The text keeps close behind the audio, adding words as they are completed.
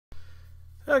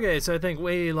Okay, so I think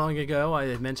way long ago I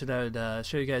had mentioned I would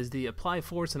show you guys the apply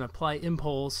force and apply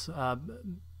impulse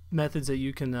methods that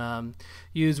you can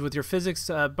use with your physics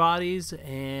bodies,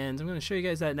 and I'm going to show you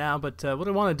guys that now. But what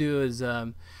I want to do is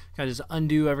kind of just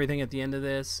undo everything at the end of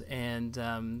this and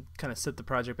kind of set the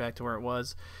project back to where it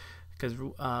was, because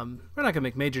we're not going to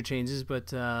make major changes,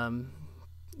 but I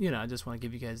just want to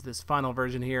give you guys this final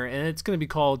version here, and it's going to be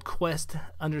called quest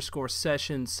underscore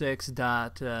session 6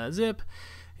 dot zip.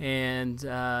 And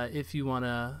if you want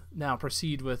to now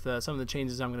proceed with some of the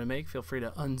changes I'm going to make, feel free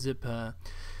to unzip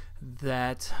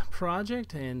that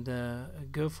project and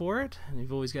go for it. And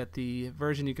you've always got the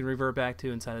version you can revert back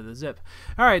to inside of the zip.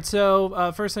 All right,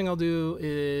 so first thing I'll do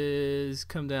is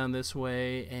come down this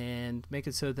way and make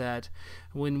it so that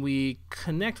when we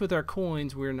connect with our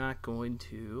coins, we're not going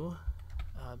to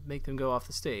make them go off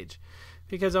the stage,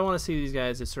 because I want to see these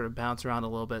guys just sort of bounce around a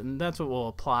little bit, and that's what we'll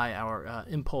apply our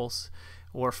impulse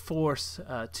or force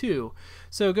to.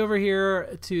 So go over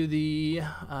here to the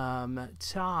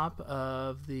top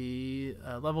of the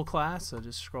level class, so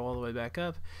just scroll all the way back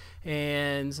up,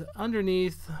 and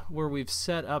underneath where we've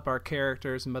set up our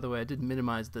characters, and by the way I did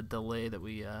minimize the delay that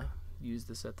we used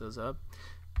to set those up.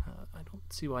 I don't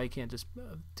see why you can't just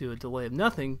do a delay of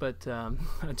nothing, but I'm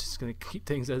just going to keep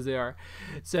things as they are.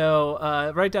 So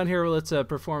right down here, let's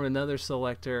perform another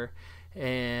selector,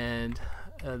 and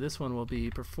this one will be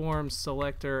perform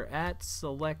selector at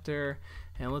selector,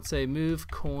 and let's say move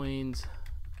coins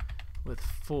with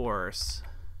force,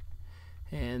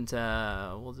 and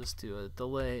we'll just do a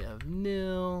delay of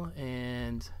nil,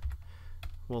 and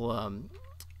we'll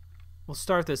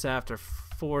start this after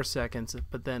 4 seconds,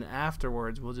 but then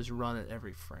afterwards we'll just run it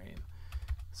every frame.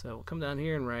 So we'll come down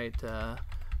here and write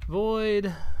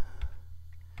void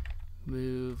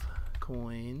move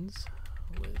coins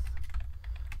with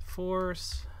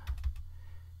force,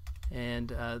 and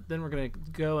then we're going to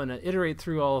go and iterate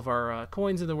through all of our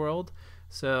coins in the world.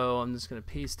 So I'm just going to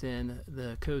paste in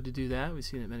the code to do that. We've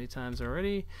seen it many times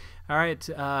already. All right,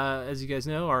 as you guys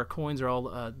know, our coins are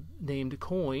all named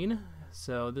coin,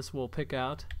 so this will pick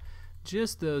out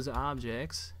just those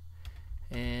objects,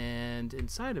 and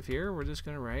inside of here we're just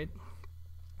going to write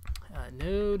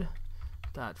node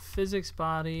dot physics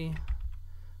body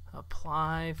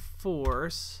apply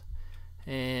force,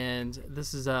 and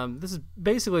this is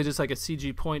basically just like a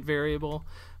CG point variable,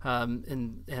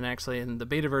 and actually in the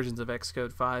beta versions of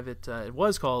Xcode 5 it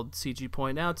was called CG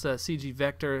point. Now it's a CG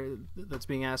vector that's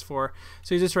being asked for,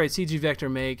 so you just write CG vector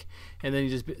make, and then you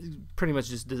just pretty much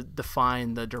just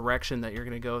define the direction that you're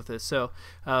going to go with this. So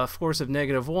force of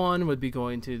 -1 would be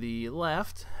going to the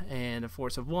left, and a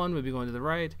force of 1 would be going to the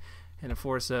right, and a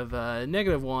force of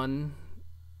 -1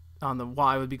 on the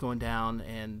Y would be going down,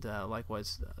 and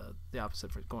likewise the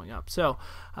opposite for going up. So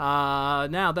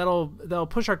now that'll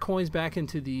push our coins back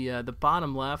into the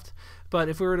bottom left. But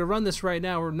if we were to run this right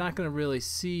now, we're not going to really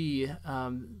see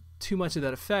too much of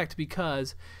that effect,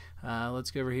 because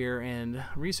let's go over here and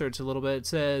research a little bit. It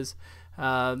says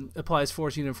applies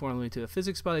force uniformly to a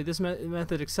physics body. This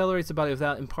method accelerates the body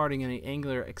without imparting any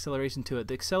angular acceleration to it.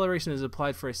 The acceleration is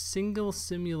applied for a single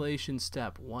simulation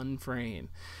step, 1 frame.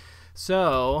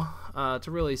 So to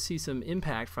really see some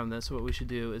impact from this, what we should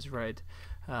do is write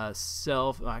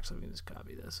actually we can just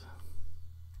copy this.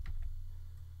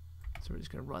 So we're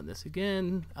just going to run this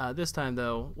again. This time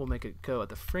though we'll make it go at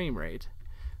the frame rate,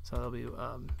 so that'll be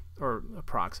or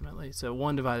approximately, so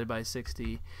 1 divided by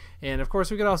 60. And of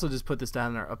course we could also just put this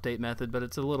down in our update method, but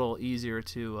it's a little easier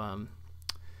to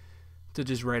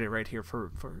just write it right here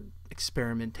for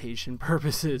experimentation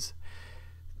purposes.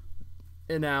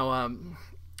 And now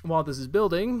while this is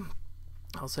building,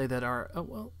 I'll say that our, oh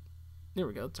well, there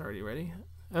we go, it's already ready.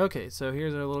 Okay, so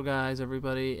here's our little guys,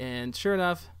 everybody, and sure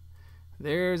enough,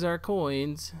 there's our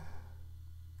coins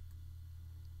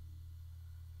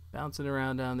bouncing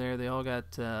around down there. They all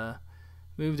got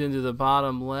moved into the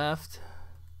bottom left.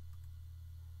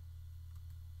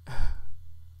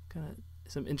 Kind of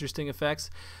some interesting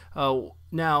effects.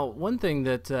 Now, one thing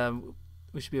that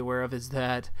we should be aware of is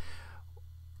that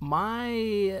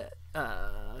my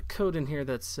code in here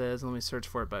that says, let me search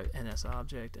for it by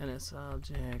NSObject.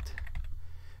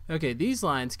 Okay, these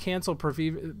lines cancel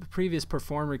previous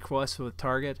perform requests with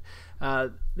target.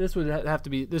 This would have to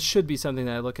be, this should be something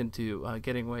that I look into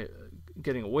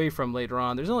getting away from later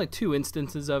on. There's only 2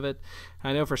 instances of it.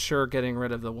 I know for sure getting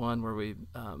rid of the one where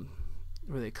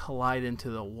where they collide into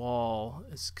the wall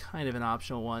is kind of an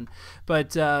optional one,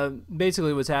 but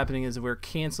basically what's happening is we're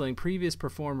canceling previous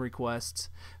perform requests,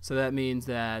 so that means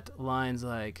that lines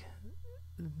like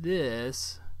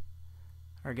this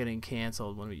are getting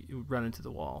canceled when we run into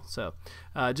the wall. So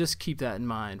just keep that in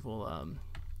mind. We'll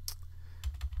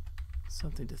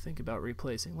something to think about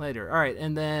replacing later. All right,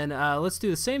 and then let's do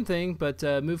the same thing, but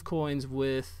move coins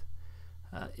with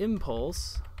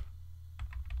impulse.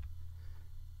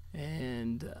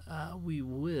 And we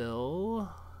will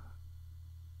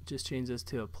just change this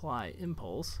to apply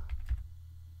impulse.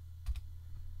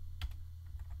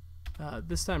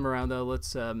 This time around, though,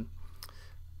 let's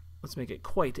make it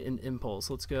quite an impulse.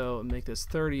 Let's go and make this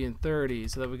 30 and 30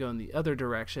 so that we go in the other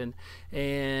direction.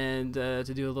 And to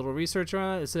do a little research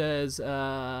on it, it says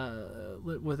well,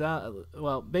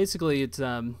 basically it's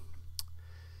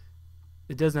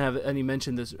it doesn't have any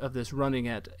mention of this running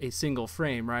at a single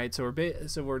frame, right? So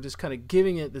we're just kind of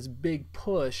giving it this big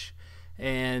push,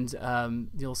 and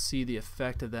you'll see the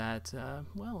effect of that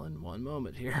well in one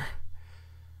moment here.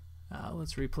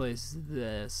 Let's replace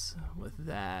this with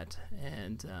that,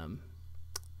 and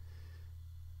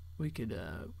we could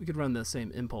run the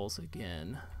same impulse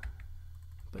again,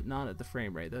 but not at the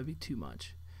frame rate. That would be too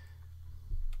much.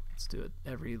 Let's do it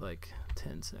every like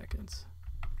 10 seconds.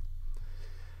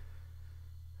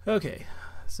 Okay,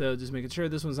 so just making sure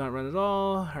this one's not run at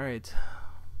all. All right.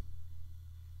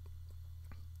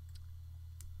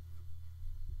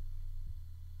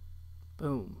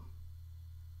 Boom.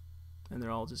 And they're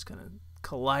all just kind of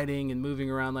colliding and moving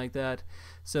around like that.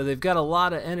 So they've got a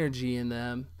lot of energy in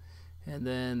them, and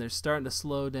then they're starting to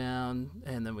slow down,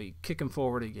 and then we kick them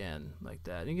forward again like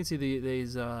that. And you can see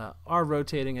these are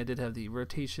rotating. I did have the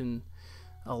rotation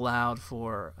allowed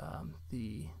for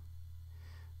the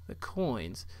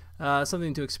coins.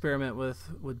 Something to experiment with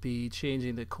would be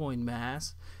changing the coin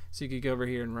mass. So you could go over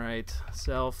here and write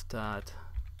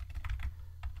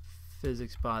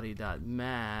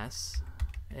self.physicsbody.mass,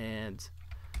 and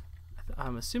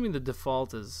I'm assuming the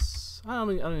default is, I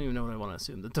don't even know what I want to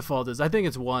assume the default is. I think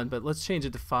it's 1, but let's change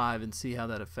it to 5 and see how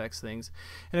that affects things.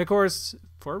 And of course,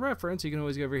 for reference, you can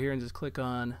always go over here and just click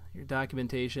on your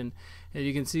documentation, and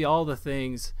you can see all the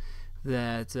things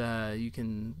that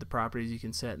the properties you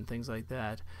can set and things like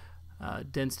that.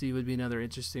 Density would be another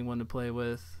interesting one to play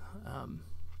with.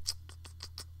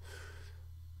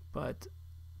 But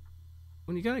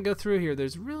when you kind of go through here,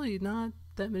 there's really not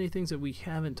that many things that we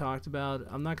haven't talked about.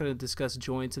 I'm not going to discuss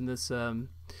joints in this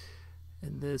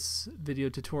video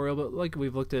tutorial, but like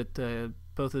we've looked at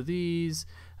both of these.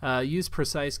 Use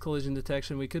precise collision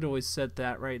detection. We could always set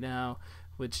that right now,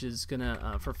 which is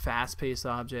gonna for fast-paced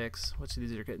objects, which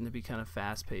these are getting to be kind of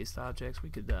fast-paced objects. We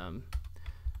could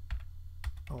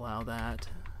allow that.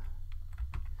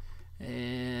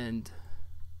 And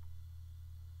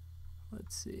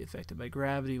let's see, affected by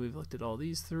gravity. We've looked at all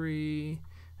these three.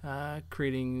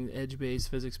 Creating edge-based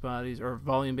physics bodies or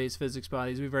volume-based physics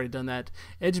bodies. We've already done that.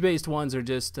 Edge-based ones are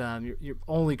just you're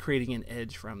only creating an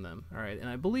edge from them. All right, and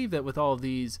I believe that with all of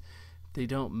these, they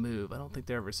don't move. I don't think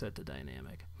they're ever set to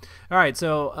dynamic. All right,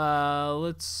 so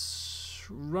let's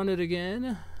run it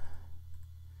again.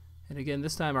 And again,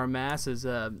 this time our mass is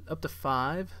up to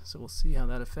 5, so we'll see how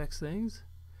that affects things.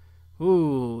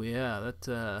 Ooh, yeah,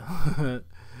 that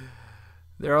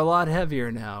they're a lot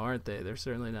heavier now, aren't they? They're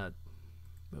certainly not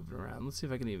moving around. Let's see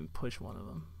if I can even push one of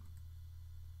them.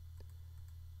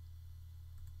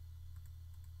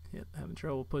 Yep, having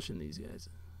trouble pushing these guys.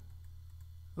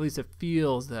 At least it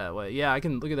feels that way. Yeah, I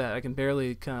can look at that. I can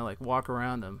barely kind of like walk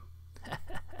around them.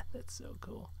 That's so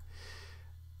cool.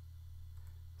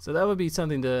 So that would be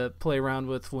something to play around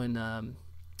with when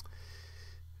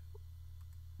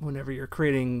whenever you're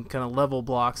creating kind of level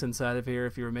blocks inside of here.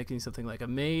 If you were making something like a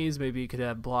maze, maybe you could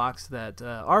have blocks that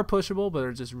are pushable but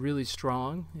are just really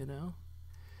strong, you know.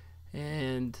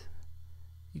 And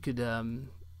you could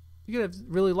have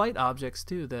really light objects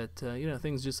too, that you know,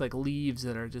 things just like leaves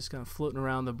that are just kind of floating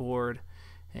around the board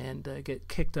and get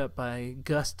kicked up by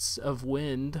gusts of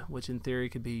wind, which in theory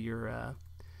could be your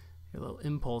little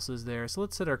impulses there. So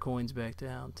let's set our coins back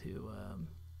down to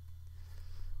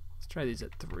let's try these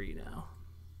at 3 now.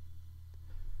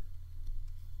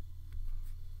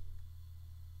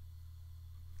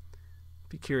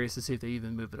 Be curious to see if they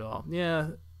even move at all. Yeah,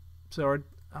 so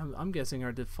I'm guessing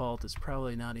our default is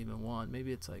probably not even 1.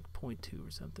 Maybe it's like 0.2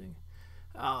 or something.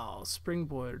 Oh,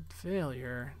 springboard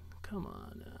failure. Come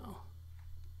on now.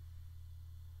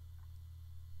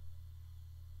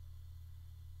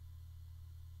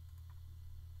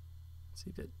 Let's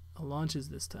see if it launches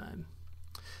this time.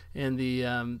 And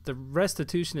the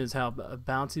restitution is how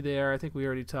bouncy they are. I think we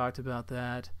already talked about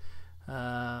that.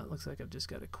 Looks like I've just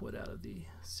got to quit out of the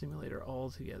simulator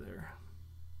altogether.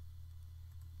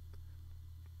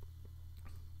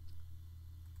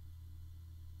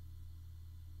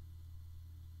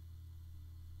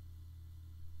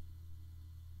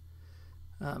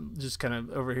 Just kind of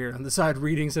over here on the side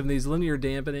reading some of these linear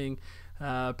dampening.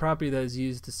 Property that is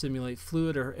used to simulate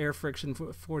fluid or air friction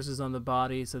forces on the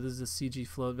body. So this is a CG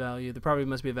float value. The property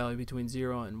must be a value between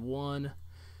 0 and 1.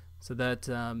 So that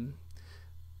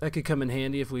that could come in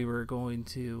handy if we were going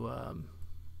to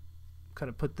kind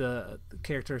of put the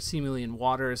character seemingly in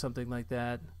water or something like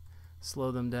that.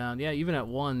 Slow them down. Yeah, even at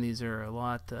 1, these are a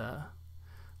lot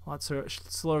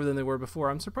slower than they were before.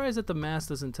 I'm surprised that the mass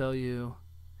doesn't tell you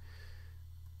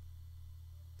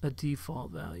a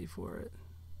default value for it.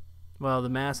 Well, the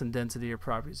mass and density are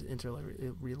properties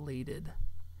interrelated.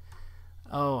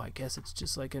 Oh, I guess it's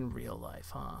just like in real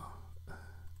life, huh?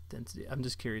 Density. I'm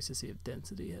just curious to see if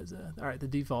density has a... All right, the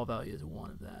default value is 1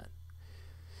 of that.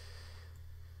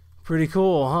 Pretty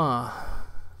cool, huh?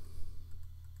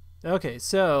 Okay,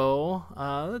 so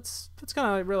that's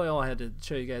kind of really all I had to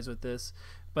show you guys with this.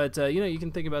 But you know, you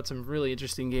can think about some really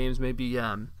interesting games. Maybe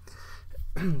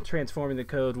transforming the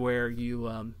code where you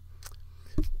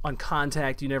on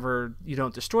contact you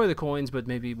don't destroy the coins, but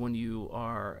maybe when you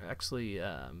are actually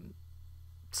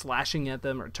slashing at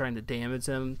them or trying to damage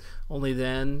them, only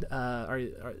then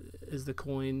is the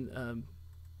coin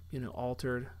you know,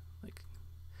 altered. Like,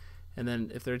 and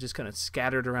then if they're just kind of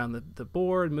scattered around the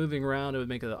board, moving around, it would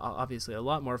make it obviously a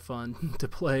lot more fun to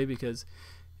play, because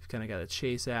you've kind of got to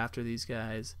chase after these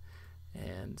guys.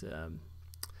 And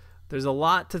there's a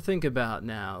lot to think about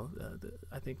now.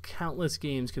 I think countless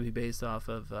games could be based off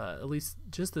of at least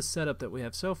just the setup that we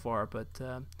have so far. But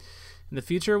in the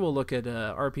future, we'll look at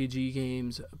RPG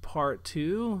games Part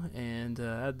 2 and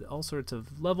add all sorts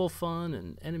of level fun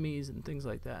and enemies and things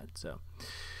like that. So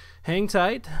hang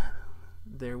tight.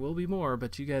 There will be more,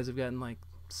 but you guys have gotten like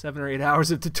 7 or 8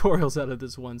 hours of tutorials out of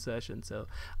this one session. So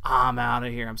I'm out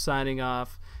of here. I'm signing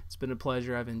off. It's been a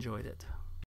pleasure. I've enjoyed it.